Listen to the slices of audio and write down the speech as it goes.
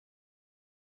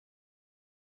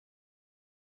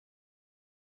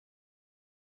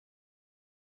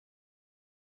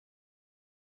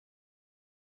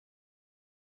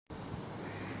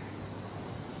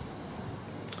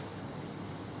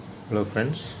Hello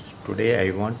friends, today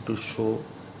I want to show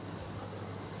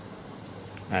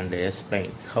and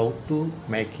explain how to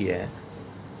make a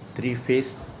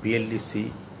three-phase Bldc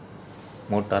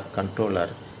motor controller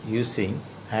using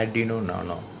Arduino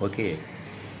Nano. Okay,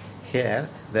 here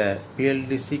the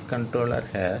Bldc controller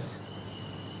has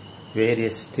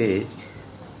various stages.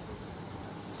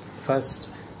 First,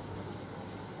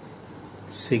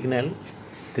 signal,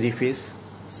 three-phase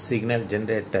signal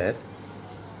generator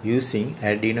using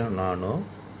Arduino Nano,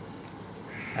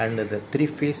 and the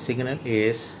three-phase signal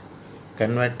is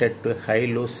converted to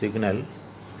high-low signal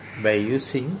by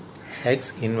using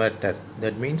X inverter,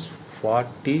 that means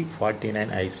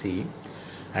 4049 IC.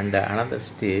 And another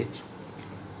stage,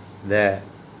 the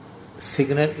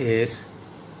signal is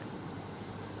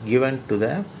given to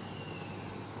the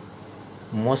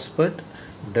mosfet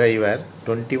driver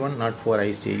 2104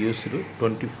 IC used,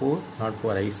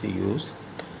 2404 IC used,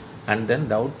 and then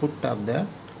the output of the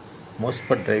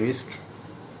mosfet drive is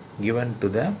given to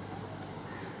the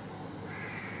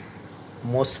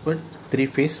mosfet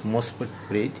three-phase mosfet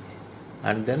bridge,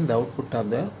 and then the output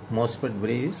of the mosfet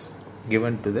bridge is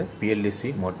given to the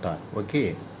Bldc motor.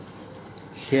 Okay,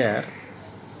 here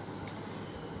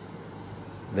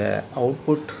the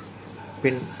output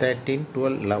pin 13,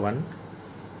 12, 11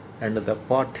 and the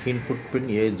pot input pin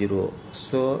A0.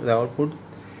 So the output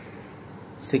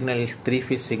signal is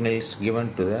three-phase signal is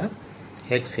given to the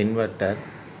X inverter.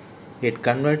 It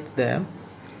converts the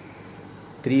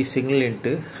three signal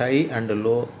into high and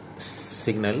low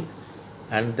signal,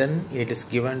 and then it is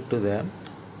given to the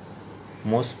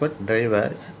mosfet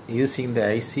driver using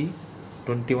the IC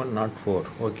 2104.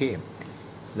 Okay,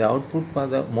 the output for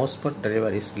the mosfet driver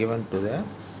is given to the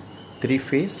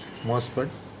three-phase mosfet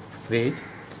bridge,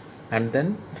 and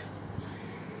then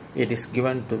it is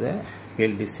given to the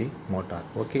Bldc motor.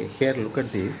 Okay, here look at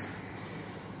this.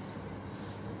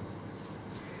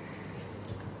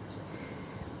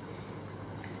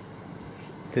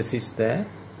 This is the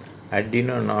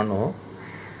Arduino Nano.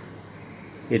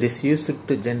 It is used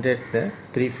to generate the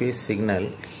three-phase signal.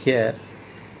 Here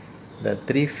the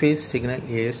three-phase signal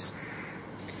is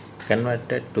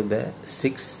converted to the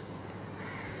 6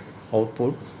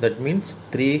 output, that means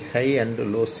 3 high and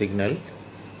low signal.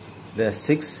 The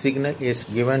 6 signal is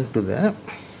given to the,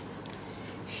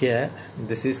 here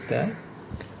this is the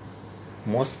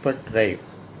mosfet drive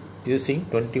using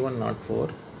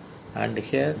 2104, and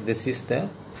here this is the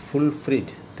full bridge,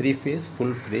 three-phase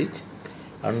full bridge,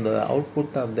 and the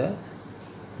output of the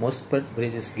mosfet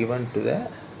bridge is given to the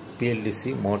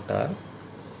Bldc motor.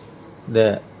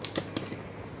 The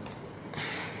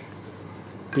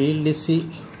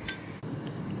Bldc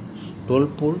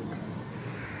 12 pole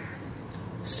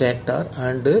stator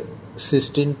and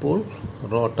 16 pole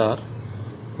rotor.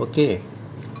 Okay,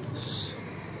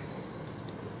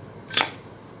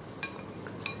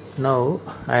 now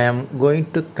I am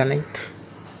going to connect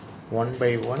one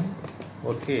by one.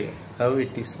 Okay, how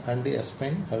it is, and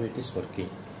explain how it is working.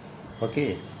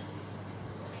 Okay,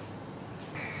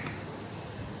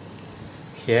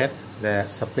 here the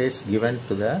supply is given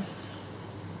to the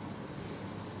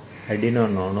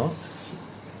Arduino Nano.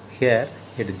 Here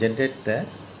it generates the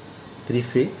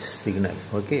three-phase signal.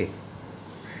 Okay,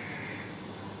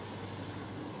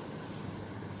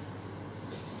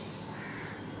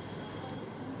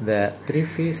 the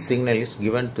three-phase signal is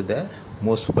given to the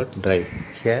mosfet drive.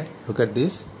 Here look at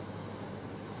this.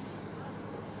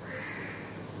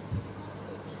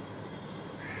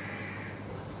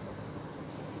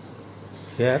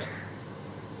 Here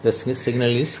the signal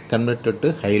is converted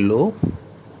to high-low.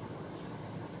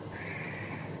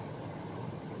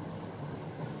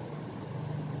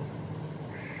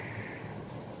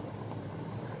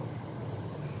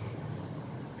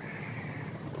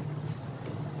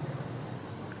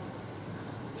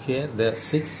 Here the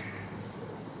 6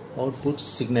 output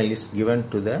signal is given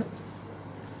to the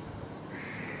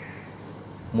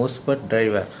mosfet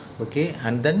driver. Okay,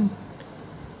 and then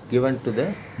given to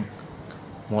the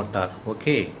motor.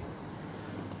 Okay,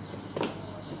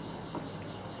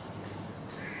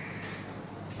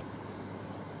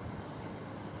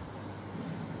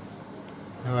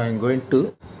 now I am going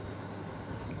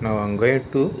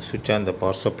to switch on the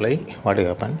power supply. What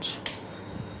happens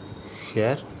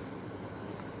here?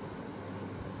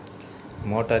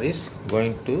 Motor is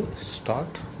going to start.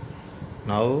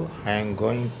 Now I am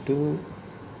going to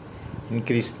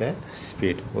increase the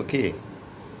speed. Okay,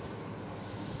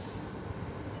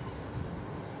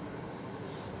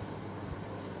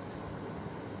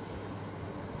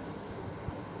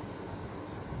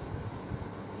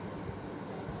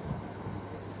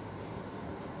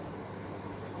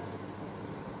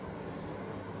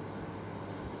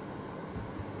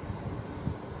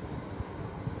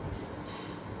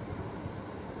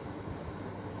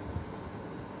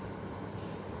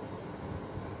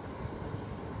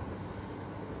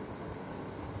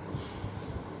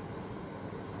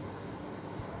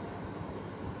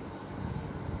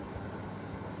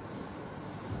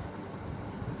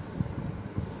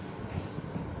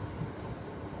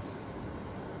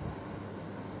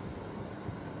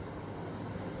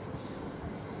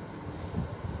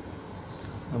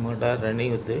 and are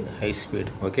running with the high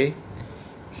speed. Okay,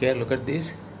 here look at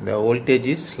this, the voltage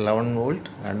is 11 volt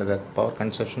and the power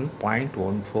consumption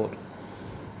 0.14.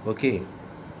 okay.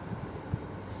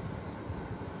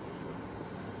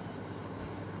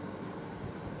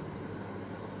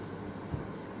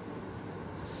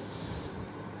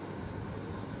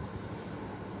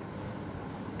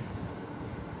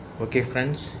 Okay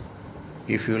friends,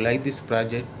 if you like this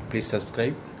project, please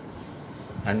subscribe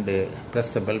and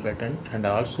press the bell button and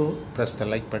also press the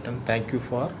like button. Thank you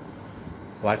for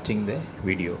watching the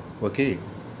video. Okay,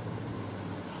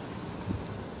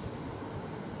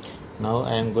 now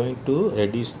I am going to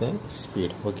reduce the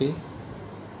speed. Okay,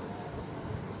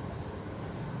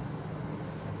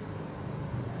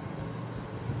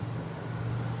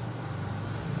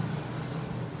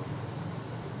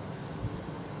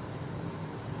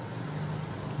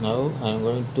 now I am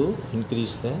going to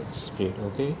increase the speed.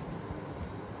 Okay,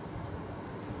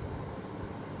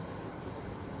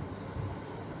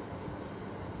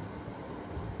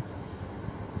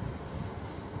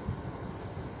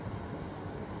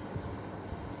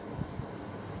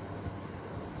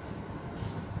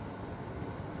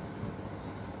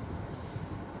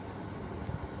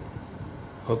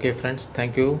 okay friends,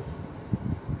 thank you.